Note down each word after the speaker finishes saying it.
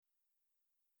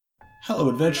Hello,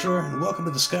 adventurer, and welcome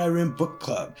to the Skyrim Book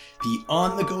Club, the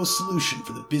on-the-go solution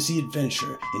for the busy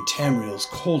adventure in Tamriel's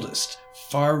coldest,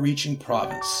 far-reaching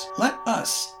province. Let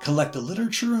us collect the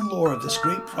literature and lore of this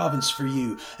great province for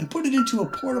you and put it into a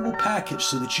portable package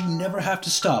so that you never have to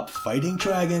stop fighting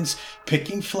dragons,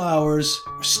 picking flowers,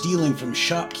 or stealing from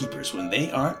shopkeepers when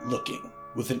they aren't looking.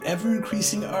 With an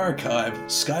ever-increasing archive,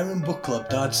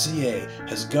 SkyrimBookClub.ca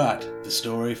has got the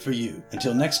story for you.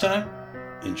 Until next time,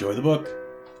 enjoy the book.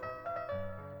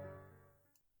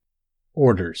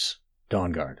 Orders.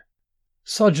 Dawnguard.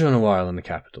 Sojourn a while in the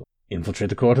capital. Infiltrate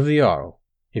the court of the Jarl.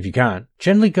 If you can,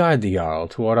 gently guide the Jarl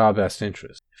toward our best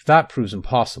interest. If that proves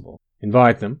impossible,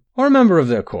 invite them, or a member of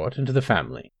their court, into the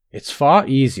family. It's far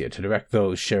easier to direct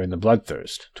those sharing the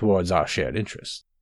bloodthirst towards our shared interests.